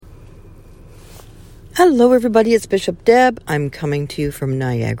Hello everybody, it's Bishop Deb. I'm coming to you from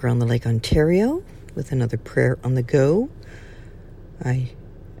Niagara-on-the-Lake, Ontario with another prayer on the go. I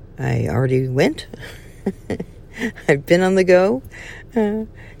already went. I've been on the go,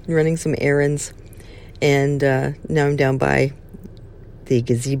 running some errands, and now I'm down by the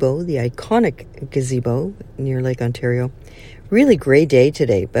gazebo, the iconic gazebo near Lake Ontario. Really gray day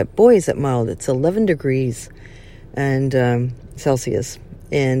today, but boy is it mild. It's 11 degrees and Celsius,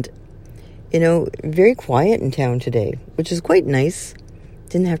 and very quiet in town today, which is quite nice.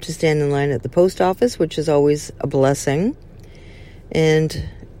 Didn't have to stand in line at the post office, which is always a blessing, and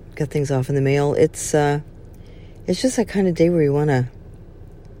got things off in the mail. It's just that kind of day where you want to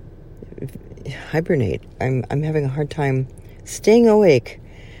hibernate. I'm having a hard time staying awake,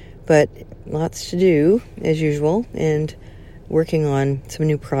 but lots to do as usual, and working on some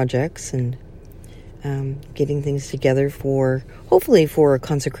new projects and getting things together hopefully for a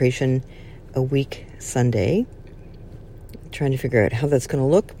consecration a week Sunday. Trying to figure out how that's going to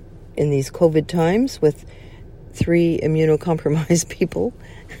look in these COVID times with 3 immunocompromised people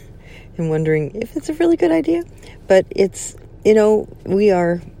and wondering if it's a really good idea. But it's, we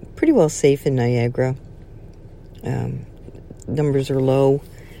are pretty well safe in Niagara. Numbers are low,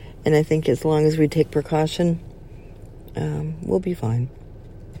 and I think as long as we take precaution, we'll be fine.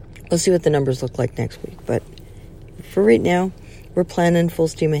 We'll see what the numbers look like next week, but for right now, we're planning full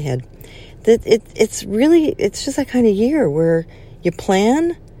steam ahead. It's just that kind of year where you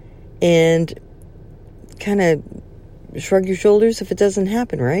plan and kind of shrug your shoulders if it doesn't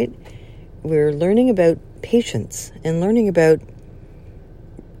happen, right? We're learning about patience and learning about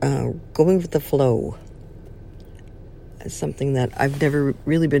going with the flow. It's something that I've never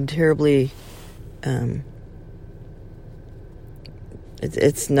really been terribly...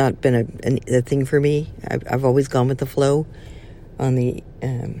 It's not been a thing for me. I've always gone with the flow. On the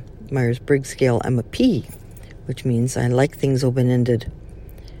Myers-Briggs scale, I'm a P, which means I like things open-ended.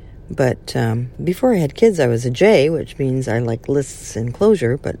 But before I had kids, I was a J, which means I like lists and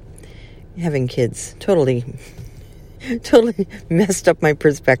closure. But having kids totally messed up my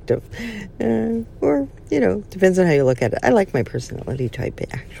perspective. Or, depends on how you look at it. I like my personality type,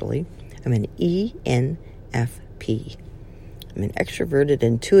 actually. I'm an ENFP. I'm an extroverted,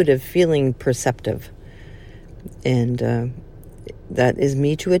 intuitive, feeling, perceptive. And that is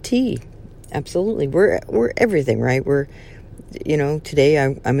me to a T. Absolutely. We're everything, right? We're, today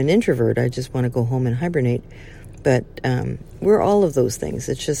I'm an introvert. I just want to go home and hibernate. But we're all of those things.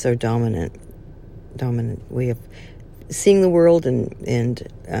 It's just our dominant way of seeing the world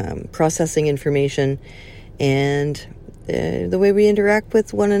and processing information, and the way we interact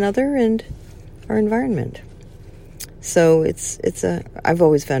with one another and our environment. So I've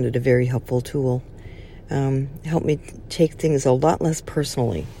always found it a very helpful tool. Helped me take things a lot less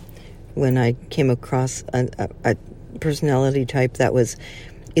personally when I came across a personality type that was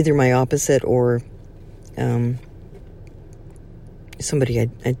either my opposite or somebody I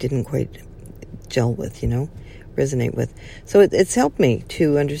didn't quite gel with, resonate with. So it's helped me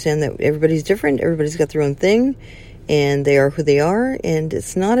to understand that everybody's different, everybody's got their own thing, and they are who they are, and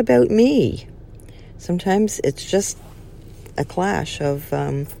it's not about me. Sometimes it's just a clash of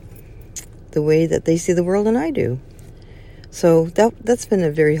the way that they see the world and I do. So that's been a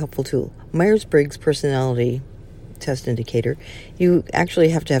very helpful tool. Myers-Briggs personality test indicator. You actually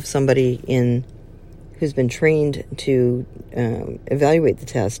have to have somebody who's been trained to evaluate the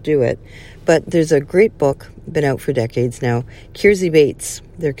test, do it. But there's a great book, been out for decades now, Kiersey Bates.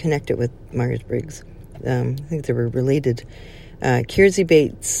 They're connected with Myers-Briggs. I think they were related. Kiersey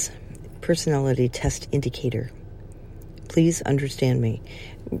Bates personality test indicator. Please understand me.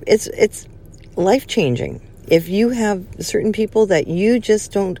 It's life-changing. If you have certain people that you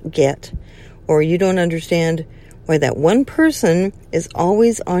just don't get, or you don't understand why that one person is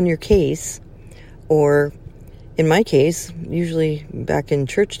always on your case, or in my case, usually back in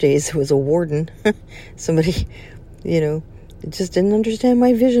church days, it was a warden, somebody, just didn't understand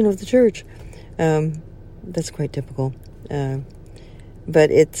my vision of the church. That's quite typical.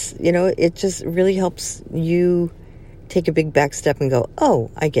 But it's, it just really helps you take a big back step and go,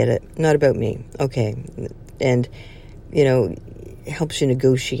 oh, I get it. Not about me. Okay. And, helps you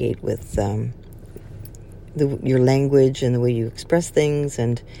negotiate with your language and the way you express things.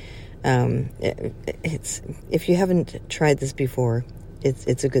 And it's if you haven't tried this before,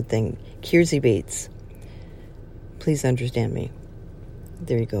 it's a good thing. Kiersey Bates. Please understand me.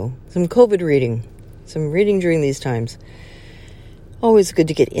 There you go. Some COVID reading. Some reading during these times. Always good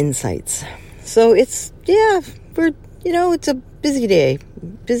to get insights. So it's a busy day.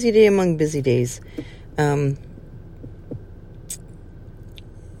 Busy day among busy days.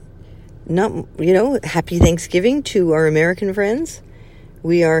 happy Thanksgiving to our American friends.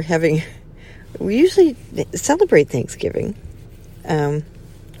 We usually celebrate Thanksgiving. The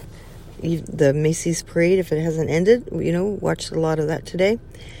Macy's parade, if it hasn't ended, watched a lot of that today.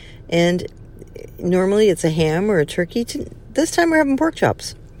 And normally it's a ham or a turkey. This time we're having pork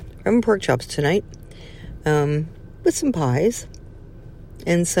chops. We're having pork chops tonight, with some pies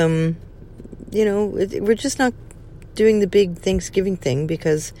and some, we're just not doing the big Thanksgiving thing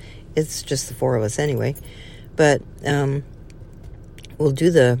because it's just the four of us anyway. But we'll do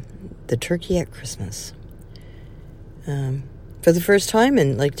the turkey at Christmas. For the first time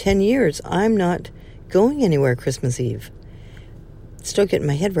in like 10 years, I'm not going anywhere Christmas Eve. Still getting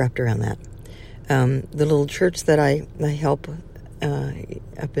my head wrapped around that. The little church that I help up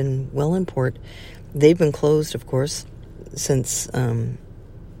in Wellandport, they've been closed, of course, since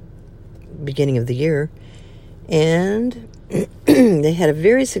beginning of the year. And they had a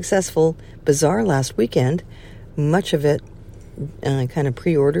very successful bazaar last weekend. Much of it kind of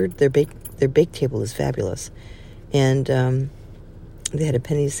pre-ordered. Their bake table is fabulous. And they had a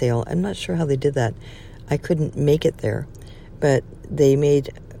penny sale. I'm not sure how they did that. I couldn't make it there. But they made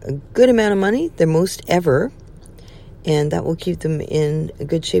a good amount of money, their most ever. And that will keep them in a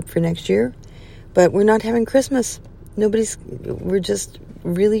good shape for next year. But we're not having Christmas. We're just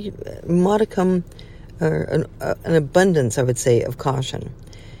really modicum, or an abundance, I would say, of caution.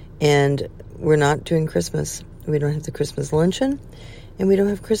 And we're not doing Christmas. We don't have the Christmas luncheon. And we don't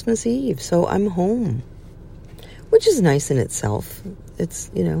have Christmas Eve. So I'm home, which is nice in itself.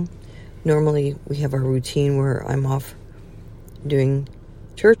 It's, normally we have our routine where I'm off doing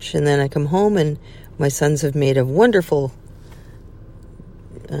church, and then I come home, and my sons have made a wonderful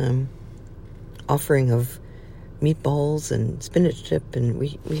offering of meatballs and spinach dip, and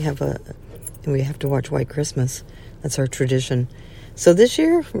we have to watch White Christmas. That's our tradition. So this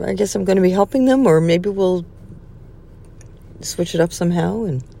year, I guess I'm going to be helping them, or maybe we'll switch it up somehow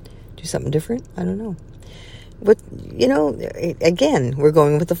and do something different. I don't know. But, again, we're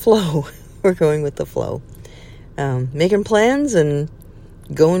going with the flow. We're going with the flow. Making plans and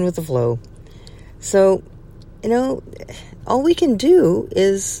going with the flow. So, all we can do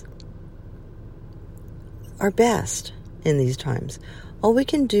is our best in these times. All we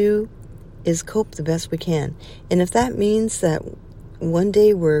can do is cope the best we can. And if that means that one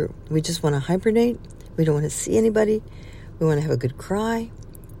day we just want to hibernate, we don't want to see anybody, we want to have a good cry,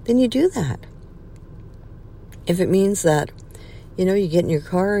 then you do that. If it means that, you get in your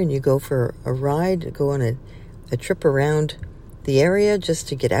car and you go for a ride, go on a trip around the area just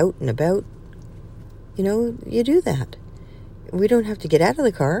to get out and about, you do that. We don't have to get out of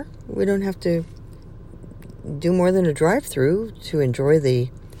the car. We don't have to do more than a drive-through to enjoy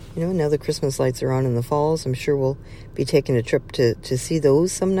now the Christmas lights are on in the falls. I'm sure we'll be taking a trip to see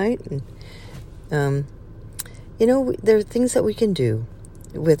those some night. And, there are things that we can do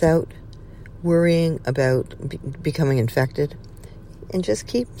without worrying about becoming infected, and just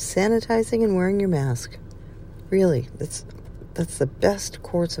keep sanitizing and wearing your mask. Really, that's the best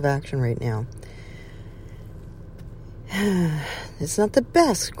course of action right now. It's not the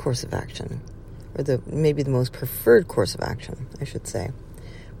best course of action, or maybe the most preferred course of action, I should say,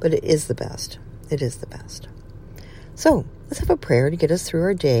 but it is the best. It is the best. So let's have a prayer to get us through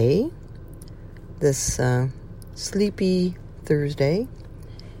our day, this sleepy Thursday,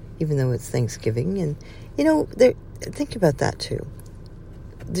 even though it's Thanksgiving. And, think about that too.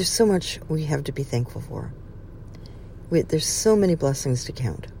 There's so much we have to be thankful for. There's so many blessings to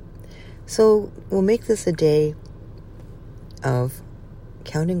count. So we'll make this a day of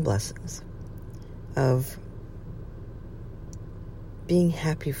counting blessings, of being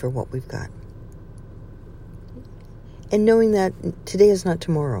happy for what we've got, and knowing that today is not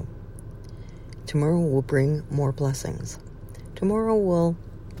tomorrow. Tomorrow will bring more blessings. Tomorrow will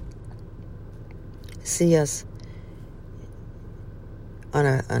see us on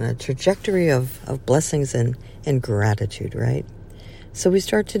a trajectory of blessings and gratitude, right? So we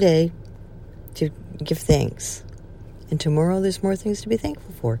start today to give thanks. And tomorrow there's more things to be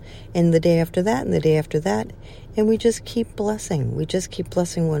thankful for. And the day after that, and the day after that. And we just keep blessing. We just keep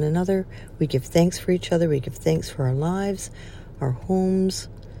blessing one another. We give thanks for each other. We give thanks for our lives, our homes,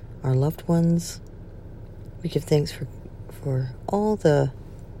 our loved ones. We give thanks for all the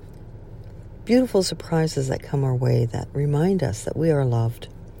beautiful surprises that come our way that remind us that we are loved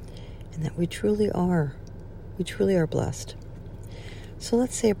and that we truly are. We truly are blessed. So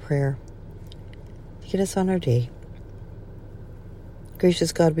let's say a prayer to get us on our day.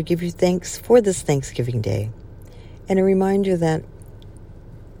 Gracious God, we give you thanks for this Thanksgiving Day, and a reminder that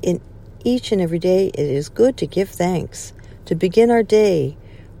in each and every day it is good to give thanks, to begin our day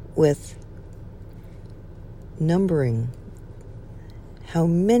with numbering how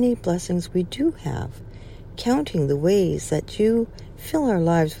many blessings we do have, counting the ways that you fill our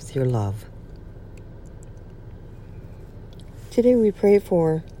lives with your love. Today we pray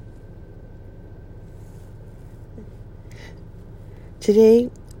for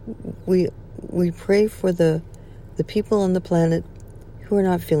the people on the planet who are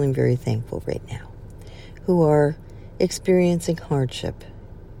not feeling very thankful right now, who are experiencing hardship,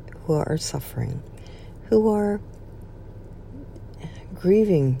 who are suffering, who are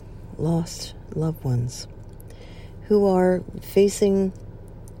grieving lost loved ones, who are facing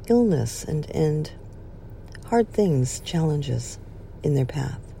illness and hard things, challenges in their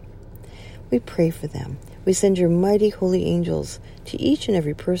path. We pray for them. We send your mighty holy angels to each and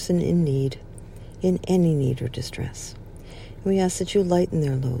every person in need, in any need or distress. And we ask that you lighten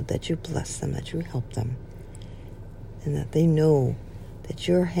their load, that you bless them, that you help them, and that they know that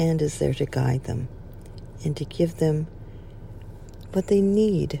your hand is there to guide them and to give them what they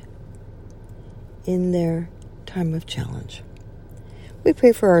need in their time of challenge. We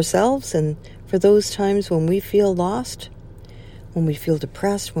pray for ourselves and for those times when we feel lost, when we feel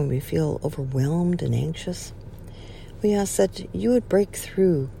depressed, when we feel overwhelmed and anxious. We ask that you would break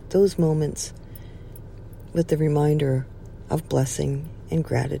through those moments with the reminder of blessing and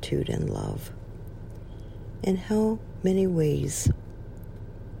gratitude and love, and how many ways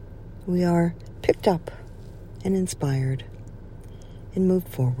we are picked up and inspired and moved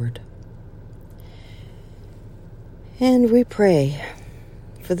forward. And we pray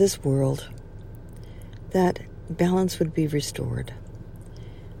for this world that balance would be restored,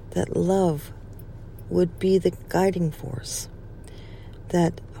 that love would be the guiding force,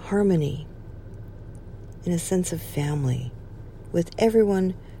 that harmony and a sense of family with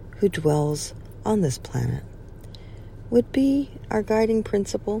everyone who dwells on this planet would be our guiding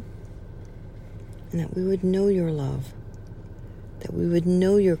principle, and that we would know your love, that we would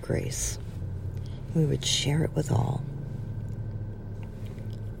know your grace, and we would share it with all.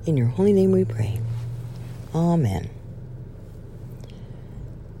 In your holy name we pray. Amen.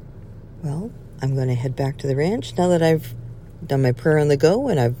 Well, I'm going to head back to the ranch now that I've done my prayer on the go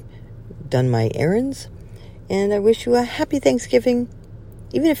and I've done my errands. And I wish you a happy Thanksgiving.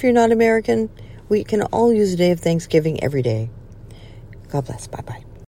 Even if you're not American, we can all use a day of Thanksgiving every day. God bless. Bye-bye.